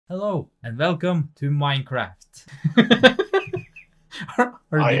Hello and welcome to Minecraft.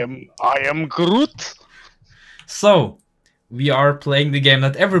 I am Groot. So, we are playing the game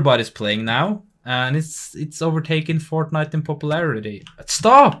that everybody's playing now, and it's overtaken Fortnite in popularity.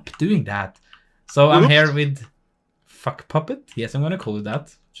 Stop doing that. So I'm Oops. here with Fuck Puppet. Yes, I'm gonna call you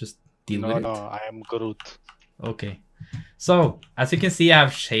that. Just deal with it. No, I am Groot. Okay. So, as you can see, I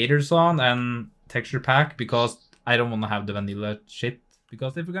have shaders on and texture pack because I don't want to have the vanilla shit.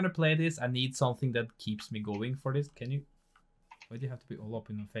 Because if we're gonna play this, I need something that keeps me going for this. Can you? Why do you have to be all up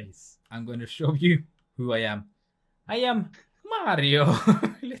in my face? I'm gonna show you who I am. I am Mario.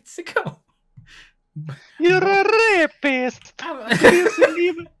 Let's go. You're a rapist.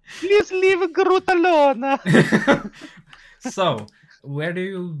 Please leave Groot alone. So, where do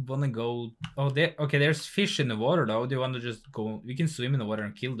you wanna go? Oh, okay. There's fish in the water though. Do you want to just go? We can swim in the water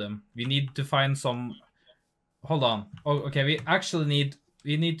and kill them. We need to find some. Hold on. Oh, okay. We actually need.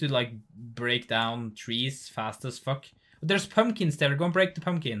 We need to like break down trees fast as fuck. There's pumpkins there. We're gonna break the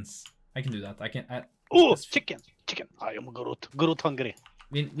pumpkins. I can do that. I can. Oh, chicken. I am Groot. Groot hungry.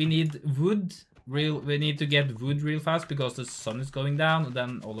 We need wood. We need to get wood real fast because the sun is going down. And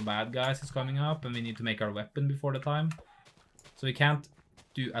then all the bad guys is coming up, and we need to make our weapon before the time. So we can't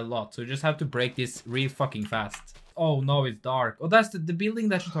do a lot. So we just have to break this real fucking fast. Oh no, it's dark. Oh, that's the building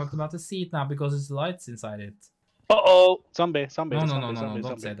that you talked about. I see it now because there's lights inside it. Uh-oh. Zombie. No.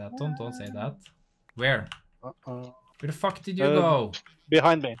 Don't say that. Don't say that. Where? Uh-oh. Where the fuck did you go?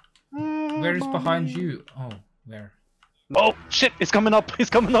 Behind me. Where is behind you? Oh, where? Oh, shit. He's coming up. He's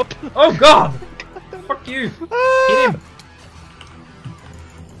coming up. Oh, God! Fuck you. Hit him.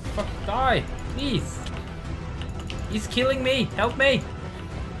 Fuck, die. Please. He's killing me. Help me.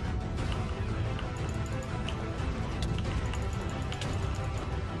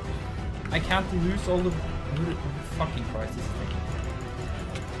 I can't lose all the... Fucking Christ, this thing.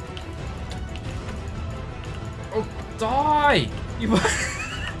 Oh, die!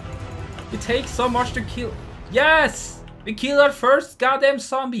 It takes so much to kill. Yes! We killed our first goddamn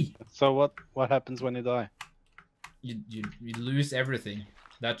zombie. So what happens when you die? You lose everything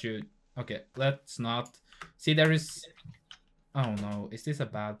that you... Okay, let's not... See, there is... Oh no, is this a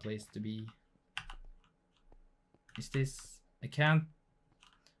bad place to be? Is this... I can't...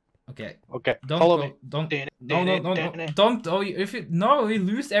 Okay. Okay, Don't follow go, me. Don't... No. Don't... Oh, if you... No, we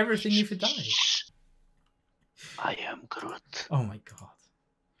lose everything if you die. I am Groot. Oh my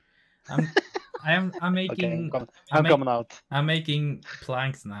god. I'm making... Okay, I'm coming out. I'm making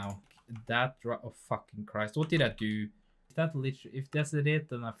planks now. Oh fucking Christ! What did I do? If that literally, if that's it,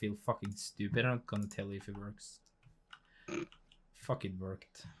 then I feel fucking stupid. I'm not gonna tell you if it works. Fuck, it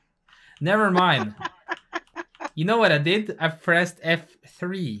worked. Never mind. You know what I did? I pressed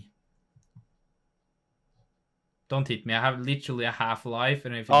F3. Don't hit me. I have literally a half life,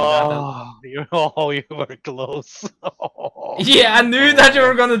 and if you do that, you were close. yeah, I knew that you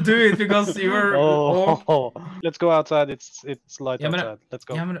were gonna do it because you were. Let's go outside. It's light Yeah, outside. Let's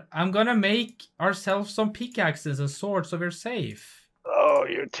go. Yeah, I'm gonna make ourselves some pickaxes and swords so we're safe. Oh,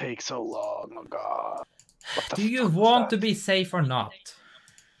 you take so long. Oh god. Do you want to be safe or not?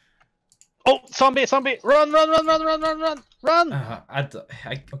 Oh, zombie! Run!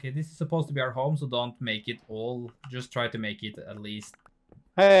 Okay, this is supposed to be our home, so don't make it all. Just try to make it at least.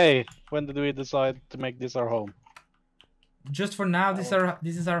 Hey, when did we decide to make this our home? Just for now, this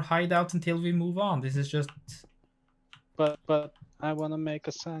is our hideout until we move on. This is just. But I want to make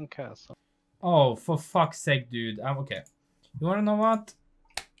a sandcastle. Oh, for fuck's sake, dude! Okay. You wanna know what?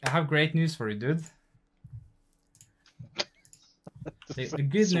 I have great news for you, dude. The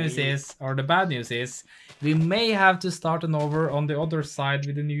good news is, or the bad news is, we may have to start an over on the other side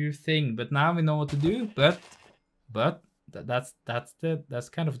with a new thing. But now we know what to do. But that's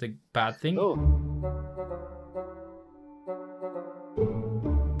kind of the bad thing. Oh.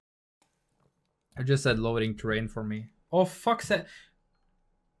 I just said loading terrain for me. Oh fuck's sake!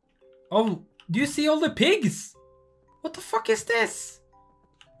 Oh, do you see all the pigs? What the fuck is this?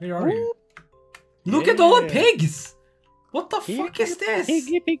 Where are you? Look at all the pigs! What the fuck is this?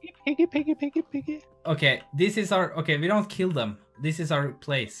 Piggy. Okay, this is our... Okay, we don't kill them. This is our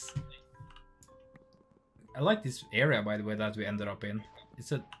place. I like this area, by the way, that we ended up in.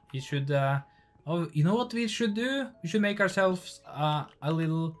 We should... Oh, you know what we should do? We should make ourselves a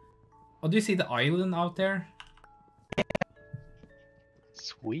little... Oh, do you see the island out there?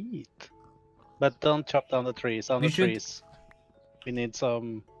 Sweet. But don't chop down the trees. Trees. We need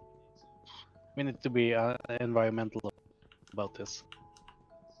some... We need to be environmental about this.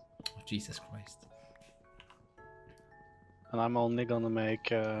 Oh, Jesus Christ. And I'm only gonna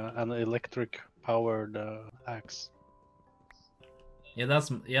make an electric powered axe. Yeah,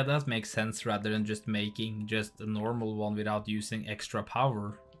 that makes sense rather than just making just a normal one without using extra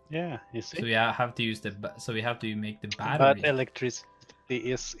power. Yeah, you see. So we have to use we have to make the battery. But electricity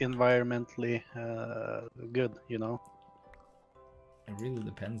is environmentally good, you know. It really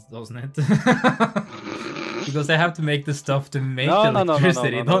depends, doesn't it? Because they have to make the stuff to make the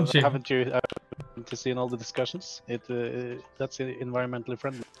electricity, don't you? Haven't you seen all the discussions? That's environmentally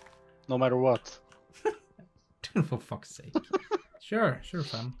friendly, no matter what. For fuck's sake. Sure,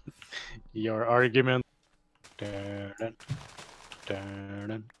 fam. Your argument.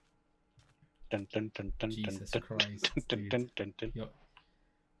 Jesus Christ. Yo.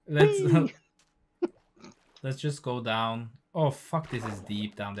 Let's just go down. Oh fuck, this is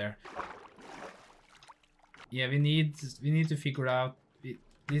deep down there. Yeah, we need to figure out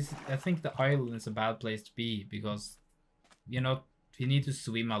this. I think the island is a bad place to be because, you know, we need to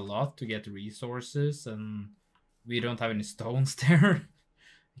swim a lot to get resources, and we don't have any stones there.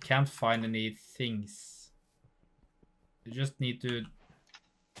 We can't find any things. We just need to.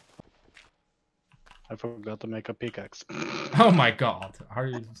 I forgot to make a pickaxe. Oh my god! Are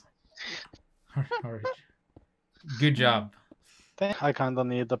you? Good job. I kinda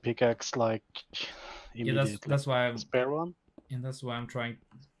need the pickaxe like immediately. Yeah, that's why I'm spare one. And that's why I'm trying.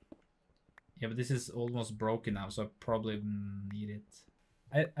 Yeah, but this is almost broken now, so I probably need it.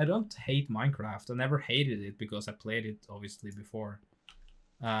 I don't hate Minecraft. I never hated it because I played it obviously before.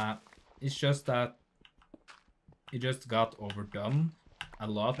 It's just that it just got overdone a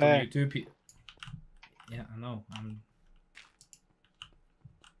lot on YouTube. Yeah, I know.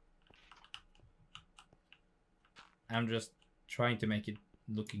 I'm just trying to make it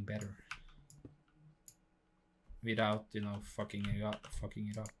looking better without, you know, fucking it up.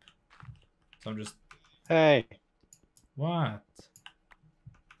 So I'm just. Hey. What?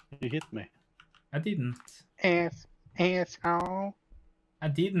 You hit me. I didn't. Asshole. I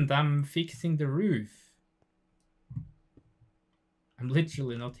didn't. I'm fixing the roof. I'm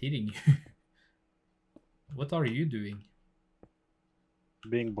literally not hitting you. What are you doing?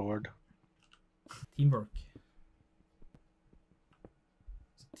 Being bored. Teamwork.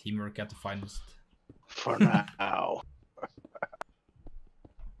 Teamwork at the finest. For now.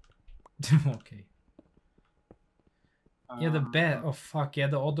 Okay. Yeah, the bed. Oh fuck! Yeah,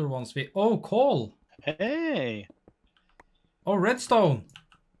 the other ones. Oh, coal. Hey. Oh, redstone.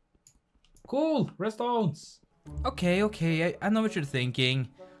 Cool, redstones. Okay. I know what you're thinking.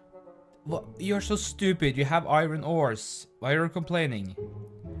 Well, you're so stupid. You have iron ores. Why are you complaining?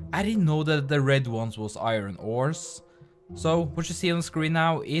 I didn't know that the red ones was iron ores. So what you see on the screen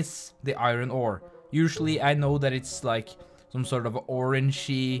now is the iron ore. Usually I know that it's like some sort of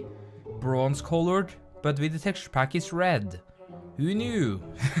orangey bronze colored, but with the texture pack it's red. Who knew?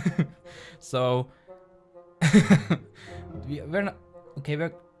 So we're not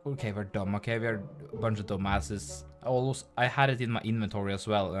we're dumb, okay? We're a bunch of dumbasses. I had it in my inventory as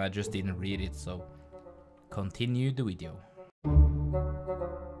well and I just didn't read it, so continue the video.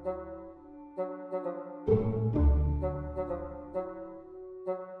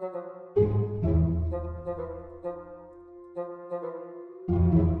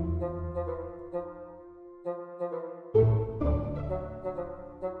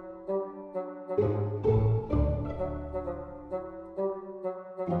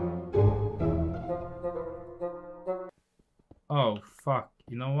 Oh fuck,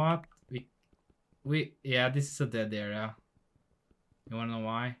 you know what? Yeah, this is a dead area. You wanna know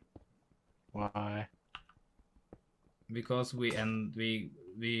why? Why? Because we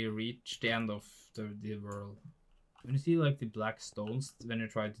reached the end of the world. When you see like the black stones when you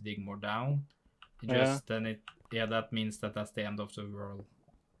try to dig more down, that means that that's the end of the world.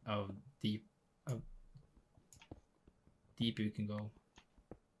 Of deep you can go.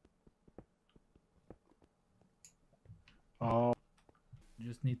 Oh. You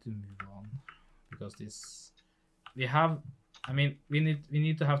just need to move on because we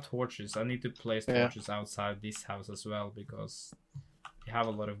need to have torches. I need to place torches outside this house as well because we have a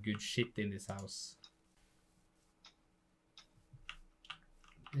lot of good shit in this house.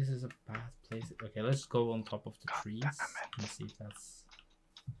 This is a bad place. Okay, let's go on top of the trees and see if that's.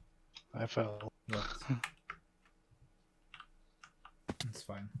 I fell. What? It's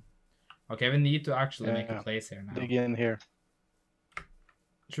fine. Okay, we need to actually make a place here now. Dig in here.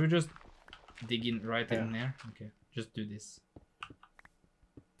 Should we just dig in in there? Okay, just do this.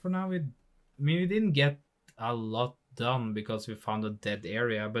 For now, we didn't get a lot done because we found a dead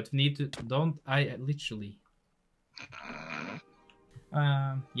area, but we need to. Literally.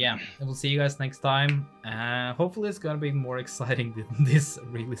 Yeah, we'll see you guys next time. Hopefully, it's gonna be more exciting than this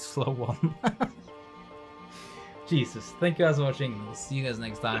really slow one. Jesus. Thank you guys for watching. We'll see you guys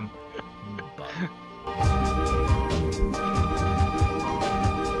next time. Bye.